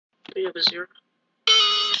We have a 0.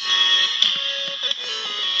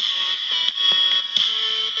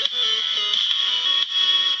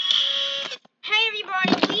 Hey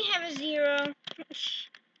everybody, we have a 0.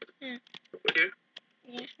 We do?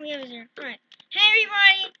 Yeah, we have a 0. Alright. Hey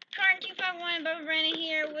everybody, Carton251 Bubba Brandon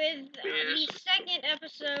here with the second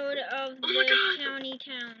episode of the Towny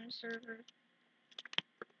Town server.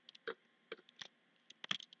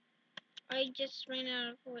 I just ran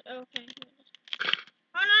out of wood. Okay.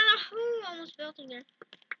 Oh no, who almost fell through there?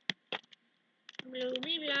 Blah, blah,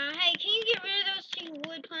 blah. Hey, can you get rid of those 2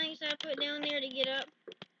 wood planks I put down there to get up?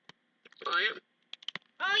 I am.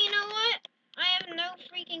 Oh, you know what? I have no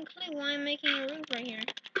freaking clue why I'm making a roof right here.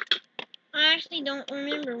 I actually don't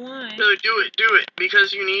remember why. No, do it,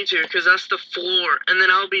 because you need to, because that's the floor, and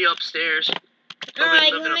then I'll be upstairs.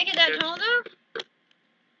 Alright, you wanna make it that tall though?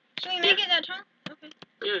 Should we make it that tall? Okay.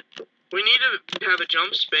 Yeah. We need to have a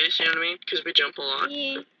jump space, you know what I mean? Because we jump a lot.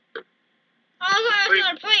 Yeah. Oh, that's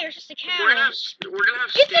not a player, it's just a cow. We're gonna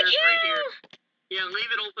have stairs right here. Yeah,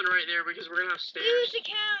 leave it open right there because we're gonna have stairs. Dude, it's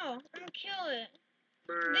a cow. I'm gonna kill it.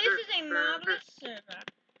 This is a mobless server.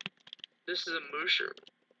 This is a moosher.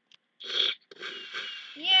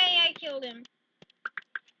 Yay, I killed him.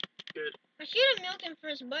 Good. I should have milked him for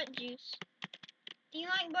his butt juice. Do you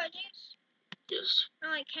like butt juice? Yes. I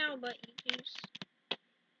like cow butt juice.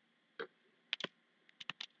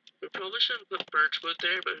 We probably shouldn't put birch wood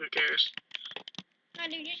there, but who cares? No,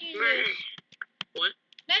 dude, just use this. What?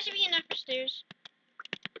 That should be enough for stairs.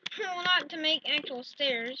 Well, not to make actual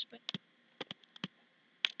stairs, but...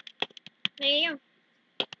 There you go.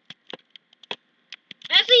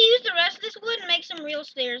 Actually, use the rest of this wood and make some real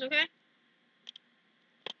stairs, okay?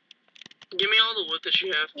 Give me all the wood that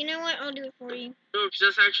you have. You know what? I'll do it for you. No, because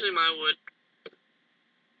that's actually my wood.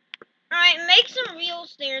 Alright, make some real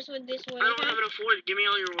stairs with this wood, I don't have enough wood. Give me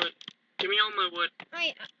all your wood. Give me all my wood.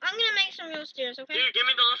 Alright, I'm gonna make some real stairs, okay? Dude, give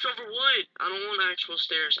me the leftover wood. I don't want actual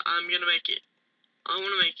stairs. I'm gonna make it. I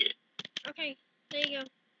want to make it. Okay, there you go.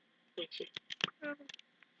 Thank you. Okay.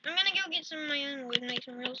 I'm gonna go get some of my own wood and make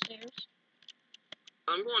some real stairs.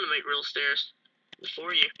 I'm going to make real stairs.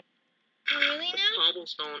 Before you. Oh, really now?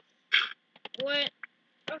 Cobblestone. What?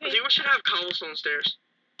 Okay. I think we should have cobblestone stairs.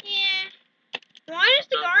 Yeah. Why does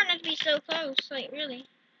the garden have to be so close? Like, really?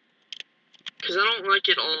 Because I don't like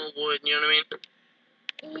it all wood, you know what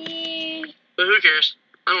I mean? Yeah. But who cares?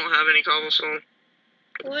 I don't have any cobblestone.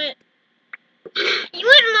 What? You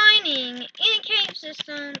went mining in a cave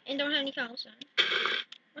system and don't have any cobblestone.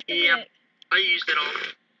 What the heck? I used it all.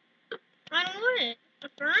 On what? A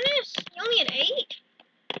furnace? You only had 8?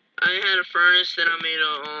 I had a furnace, then I made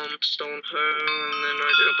a stone hoe, and then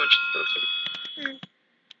I did a bunch of stuff.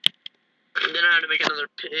 And then I had to make another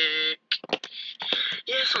pick.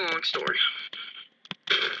 Yeah, it's a long story.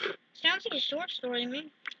 Sounds like a short story to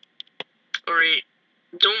me. Alright,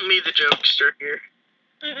 don't be the jokester here.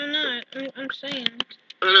 I'm not. I'm saying.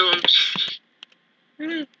 I know,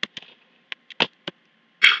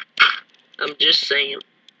 I'm just saying.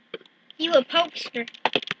 You a pokester.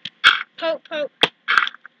 Poke.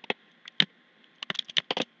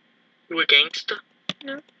 You a gangster?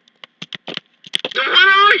 No. Then what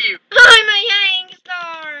are you? I'm a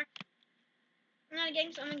gangstar! I'm not a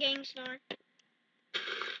gangster, I'm a gangstar.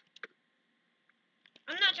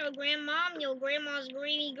 I'm not your grandma, I'm your grandma's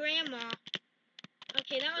greedy grandma.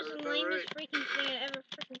 Okay, that was the lamest freaking thing I ever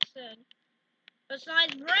freaking said.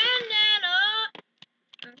 Besides Brandon,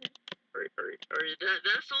 Okay. Alright,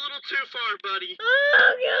 that's a little too far, buddy.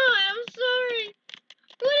 Oh god, I'm sorry.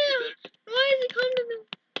 Why is it coming to me?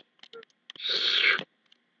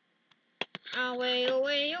 Away.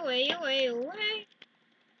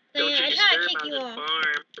 Don't you I try to kick you off.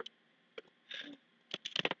 Farm.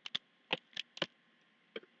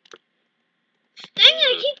 Dang it,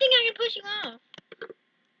 I keep thinking I can push you off.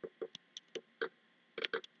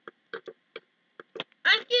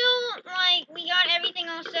 I feel like we got everything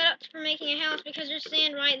all set up for making a house because there's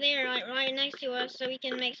sand right there, like right next to us, so we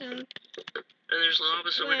can make some... And there's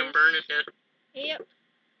lava so we can burn it dead. Yep.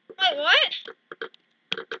 Wait, what?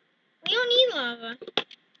 We don't need lava.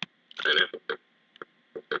 I know.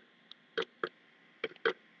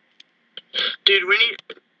 Dude, we need...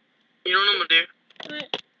 You know what I'm gonna do? What?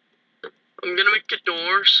 I'm gonna make a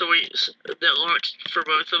door so that locks for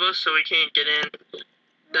both of us so we can't get in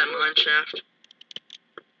that mine shaft.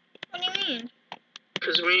 What do you mean?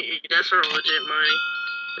 Because that's our legit mining.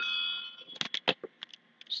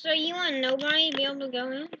 So you want nobody to be able to go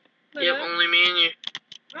in? Yep, only me and you.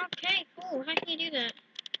 Okay, cool. How can you do that?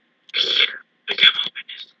 I can't open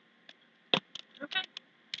this. Okay.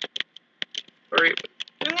 Alright.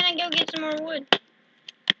 I'm gonna go get some more wood.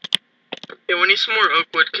 Yeah, we need some more oak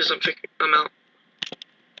wood because I'm out.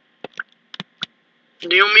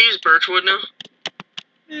 Do you want me to use birch wood now?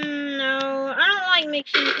 No, I don't like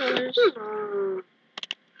mixing colors. No.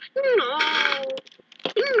 No. No.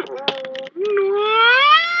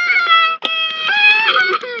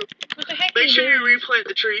 What the heck are Make you sure you doing? replant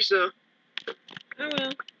the trees though. I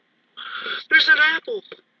will. There's an apple.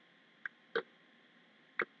 I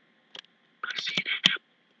see an apple.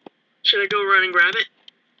 Should I go run and grab it?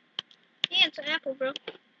 Yeah, it's an apple, bro.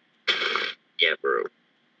 Yeah, bro.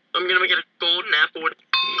 I'm gonna make it a golden apple.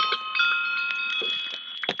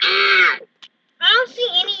 I don't see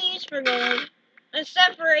any use for gold.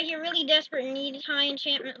 Except for if you're really desperate and need high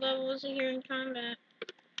enchantment levels here in combat.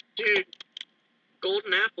 Dude,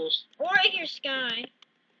 golden apples. Or if you're sky.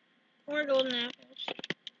 Or golden apples.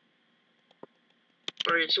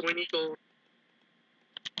 Alright, so we need gold.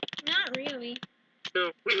 Not really.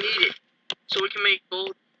 No, we need it. So we can make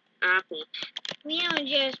gold apples. We don't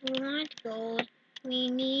just want gold. We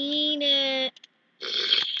need it.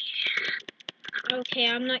 Okay,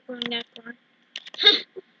 I'm not going that far.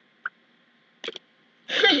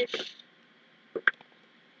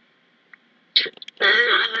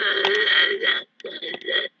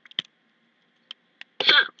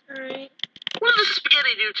 Alright. What does the spaghetti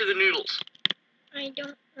do to the noodles? I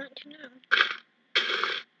don't want to know.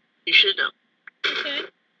 You should know. Okay.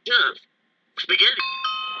 Yeah. Spaghetti.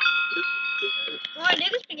 What did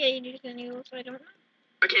the spaghetti do to the noodles? I don't know.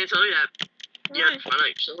 I can't tell you that. You Why? have to find out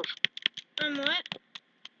yourself. What?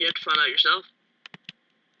 You have to find out yourself.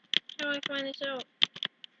 How do I find this out?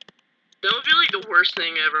 That would be like the worst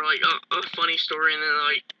thing ever, like a funny story, and then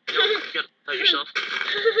like you gotta find out yourself.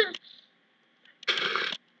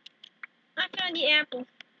 I found the apple.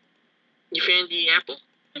 You found the apple?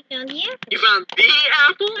 I found the apple. You found the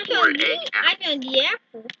apple I or found a apple? I found the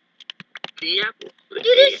apple. The apple. Dude,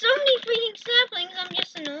 there's so many freaking saplings, I'm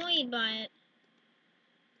just annoyed by it.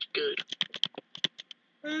 Good.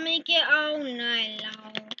 We'll make it all night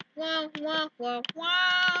long. Whoa, whoa, whoa,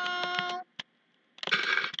 whoa.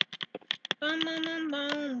 Boom, boom, boom,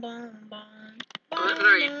 boom, boom, boom.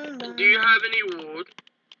 Alright, do you have any wood?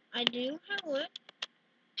 I do have wood.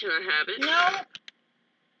 Can I have it? No.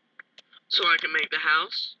 So I can make the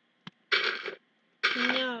house?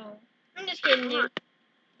 No. I'm just kidding, dude.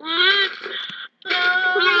 What?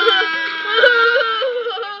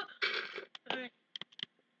 Alright.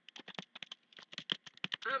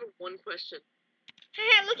 I have one question.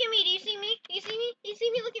 Hey, look at me. Do you see me? Do you see me? Do you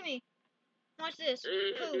see me? Look at me. Watch this.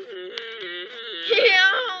 Poof.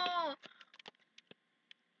 Yeah.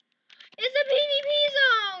 It's a PvP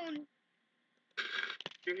zone.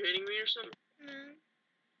 You're hitting me or something? No.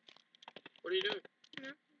 What are you doing? No.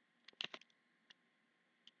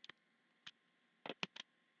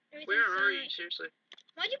 Where are you, seriously?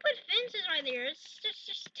 Why'd you put fences right there? It's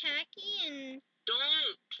just tacky and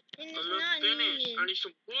Don't! it's I'm not finished. needed. I need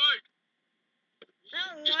some wood. I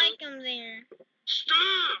don't Just like them there.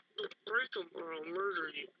 Stop! Don't break them or I'll murder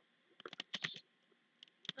you.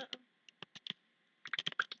 Uh-oh.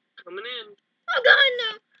 Coming in. Oh god,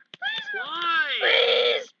 no! Please, no. Why?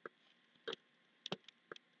 Please!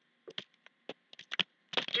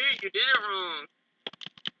 Dude, you did it wrong.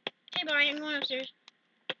 Hey, bye, I'm going upstairs.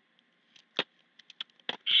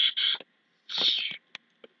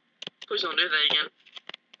 Please don't do that again.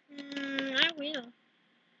 I will.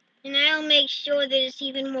 And I'll make sure that it's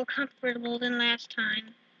even more comfortable than last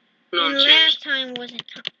time. No, and I'm serious. last time wasn't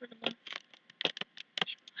comfortable.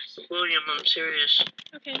 William, I'm serious.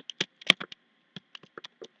 Okay.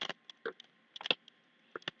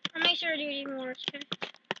 I'll make sure to do it even worse, okay?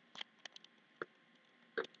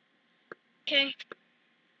 Okay.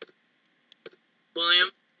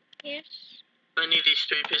 William? Yes? I need these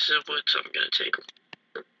 3 pieces of wood, so I'm gonna take them.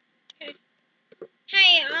 Okay.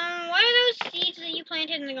 Hey, what are those seeds that you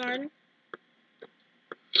planted in the garden?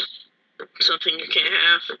 Something you can't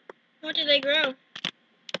have. What did they grow?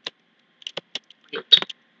 Wheat.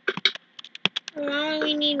 Why do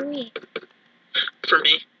we need wheat? For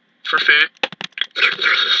me. For food.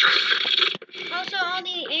 Also, all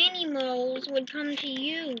the animals would come to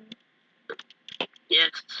you. Yes.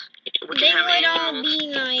 We They can have would all animals.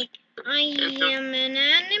 be like, I am an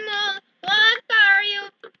animal. What are you?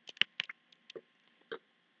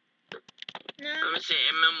 No. I'm gonna say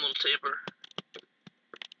animal saber.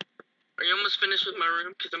 Are you almost finished with my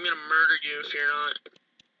room? Because I'm gonna murder you if you're not.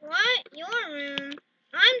 What? Your room?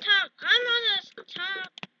 I'm on the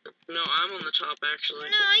top. No, I'm on the top, actually.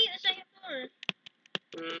 No, I get the second floor.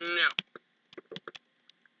 No.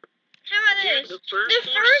 How about Yeah, this? the first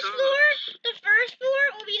floor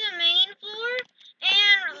will be the main floor,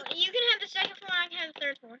 and you can have the second floor and I can have the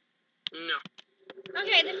third floor. No.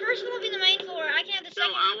 Okay, the first one will be the main floor. I can have the No,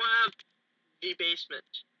 second. I want to have the basement.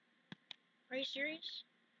 Are you serious?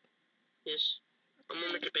 Yes. I'm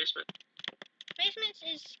gonna make a basement. Basements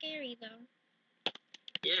is scary though.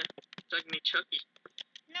 Yeah. It's like me, Chucky.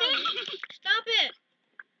 No, stop it.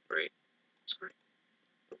 Right. Sorry.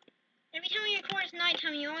 Every time we record it's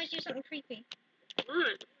nighttime, you always do something creepy.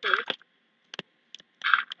 Alright.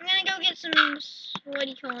 I'm gonna go get some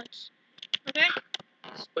sweaty collets. Okay?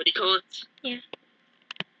 What do you call it? Yeah.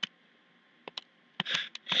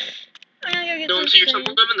 I'm gonna go get Don't some see yourself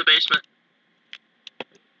sand. live in the basement.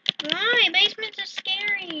 Why? Basements are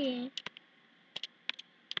scary.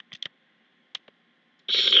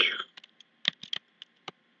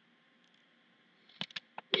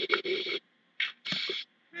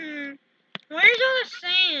 Where's all the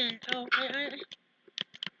sand? Oh,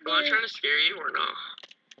 Am I trying to scare you or not?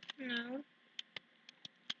 No.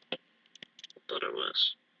 Thought I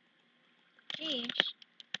was. Jeez.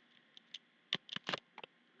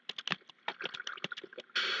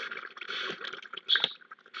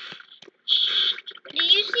 Do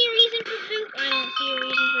you see a reason for poop? I don't see a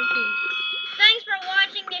reason for poop. Thanks for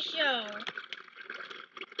watching the show.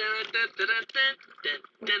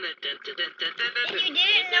 If you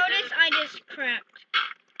didn't notice, I just cracked.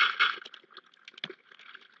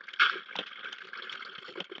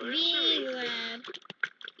 Be glad.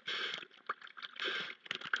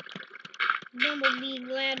 Bumblebee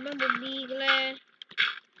glad, bumblebee glad.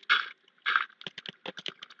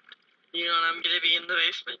 You know what I'm gonna be in the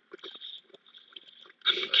basement?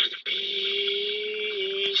 I'm gonna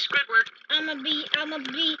be Squidward. I'm a bee.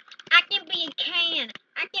 I can be a can.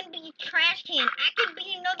 I can be a trash can. I can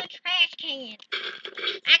be another trash can.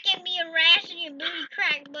 I can be a rash in your booty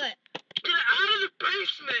crack butt. Get out of the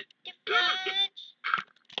basement! The fudge.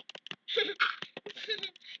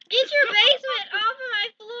 Get your basement off of my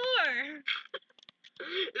floor.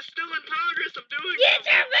 It's still in progress. I'm doing Get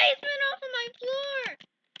it. your basement off of my floor.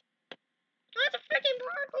 That's a freaking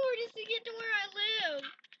parkour just to get to where I live.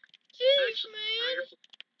 Jeez, man.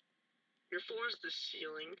 Your floor is the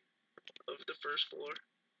ceiling of the first floor.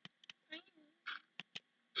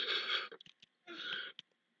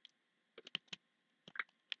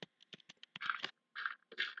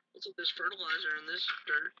 Also, this fertilizer and this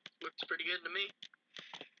dirt looks pretty good to me.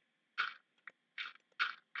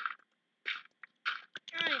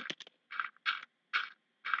 Alright.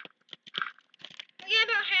 We got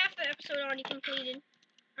about half the episode already completed.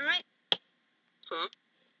 Alright? Huh?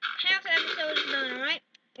 Half the episode is done, alright?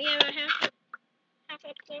 We got about half the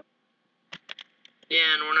episode.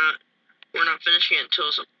 Yeah, and we're not finishing it until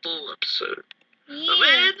it's a full episode. Yeah. Of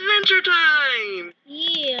Adventure Time!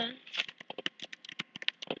 Yeah.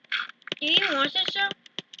 Do you even watch that show?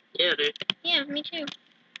 Yeah, dude. Yeah, me too.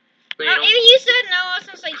 No, If you said no, I was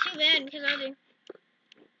gonna say too bad because I do.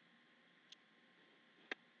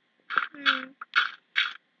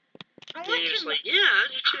 Yeah, I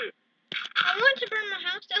do too. I want to burn my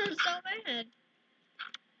house down so bad.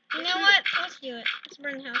 You know what? Let's do it. Let's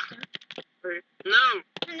burn the house down. No!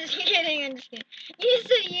 I'm just kidding, I'm just kidding. You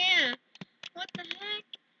said yeah. What the heck?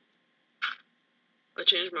 I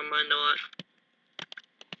changed my mind a lot.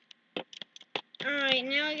 Alright,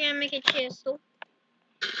 now I gotta make a chisel.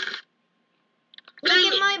 Look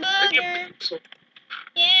at my booger.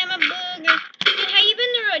 Yeah, my booger. Dude, have you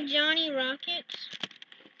been to a Johnny Rockets?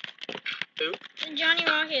 Who? Johnny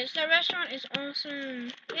Rockets. That restaurant is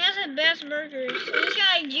awesome. It has the best burgers. And it's got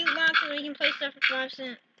like jukeboxes where you can play stuff for 5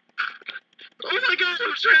 cents. Oh my god,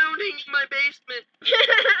 I'm drowning in my basement!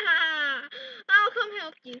 I'll come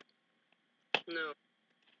help you. No.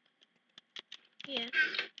 Yeah.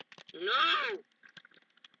 No!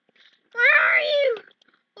 Where are you?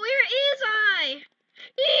 Where is I?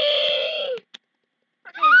 Okay,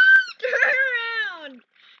 turn around.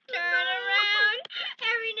 Turn around.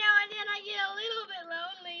 Every now and then I get a little bit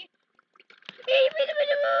lonely.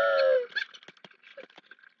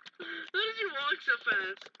 How did you walk so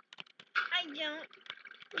fast? I don't.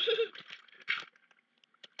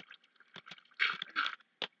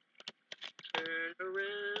 Turn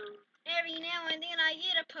around. Every now and then I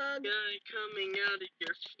get a pug. Guy coming out of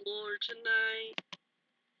your floor tonight.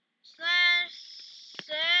 /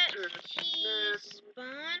 set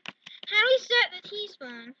T-spawn. How do we set the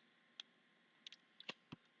T-spawn?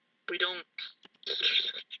 We don't.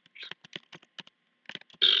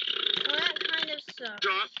 Well, that kind of sucks.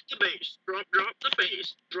 Drop the bass. Drop the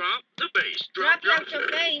bass. Drop the bass. Drop your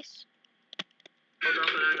face. I'll drop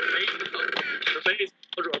it on your face.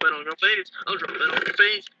 I'll drop it on your face. I'll drop it on your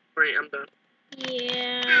face. Alright, I'm done.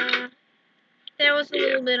 Yeah. That was a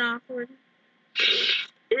little bit awkward.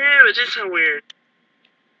 Yeah, it did sound weird.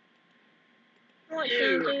 What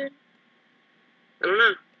Ew. sound, dude? I don't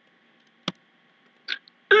know.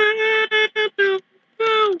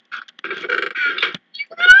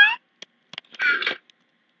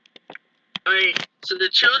 Alright, so the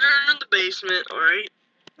children are in the basement, alright?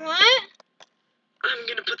 What? I'm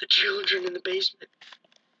gonna put the children in the basement.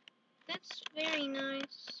 That's very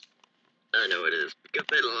nice. I know it is, because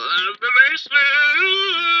they love the basement!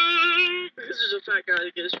 Because there's a fat guy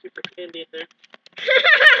that gets people candy in there.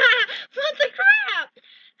 What the crap?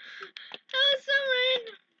 That was so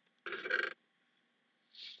random.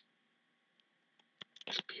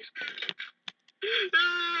 It's beautiful.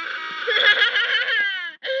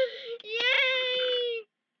 Yay!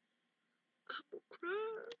 I will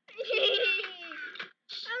cry.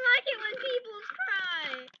 I like it when people cry.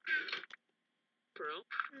 Bro,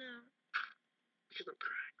 No. because I'm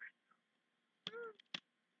crying.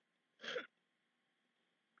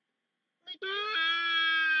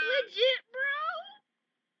 Legit, bro.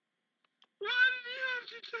 Why did you have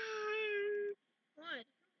to cry? What?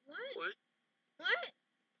 What? What? What?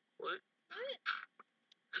 What? What?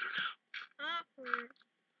 I don't know. Awkward.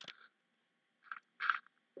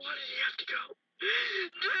 Why did you have to go?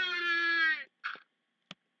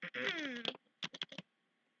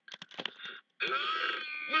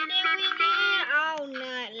 And then we did all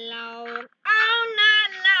night long. All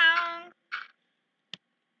night long.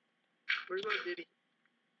 Where's my ditty?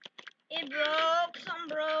 It broke,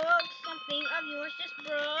 something of yours just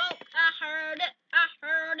broke. I heard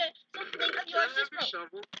it, something of Can I yours have just your broke.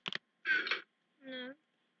 shovel? No.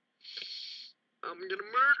 I'm gonna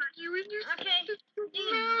murder you in your Okay, sister's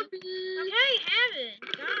dude. lobby. Okay, have it.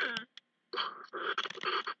 God.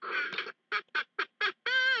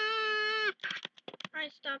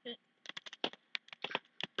 Alright, stop it.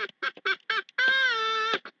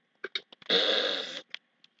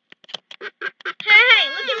 Hey,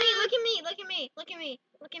 look at me, look at me, look at me, look at me,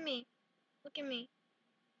 look at me, look at me.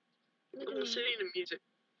 Look I'm at me. listening to music.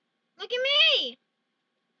 Look at me!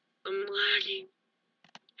 I'm lagging.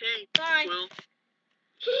 Hey, Bye. Will.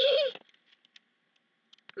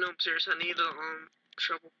 No, I'm serious. I need a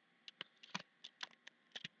shovel.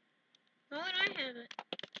 Why would I have it?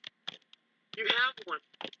 You have one.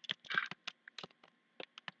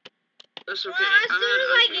 That's okay. Well, as soon as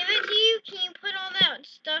I give it to you, can you put all that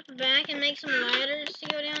stuff back and make some ladders to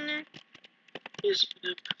go down there? Yes.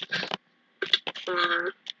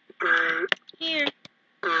 Here.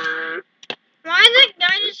 Why did that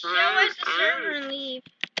guy just show us the server and leave?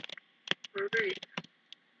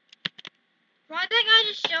 Why did that guy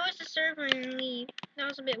just show us the server and leave? That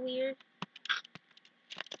was a bit weird.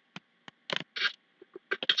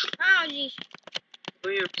 Oh, jeez.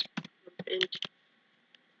 Williams.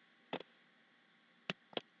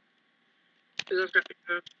 Because I've got to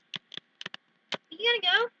go. You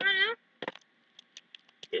gotta go right now?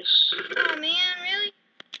 Yes. Oh man, really?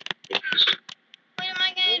 Yes. What am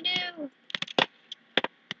I gonna do?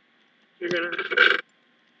 You're gonna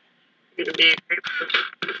be a great person.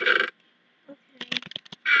 Okay.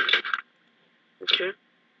 Okay?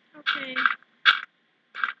 Okay.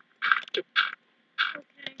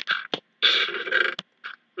 Okay.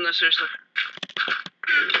 No, seriously.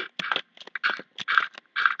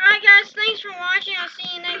 Alright guys, thanks for watching. I'll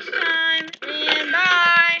see you next time. And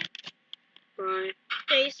bye. Bye.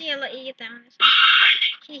 Okay, you see, I'll let you get that one.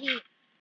 Hee hee.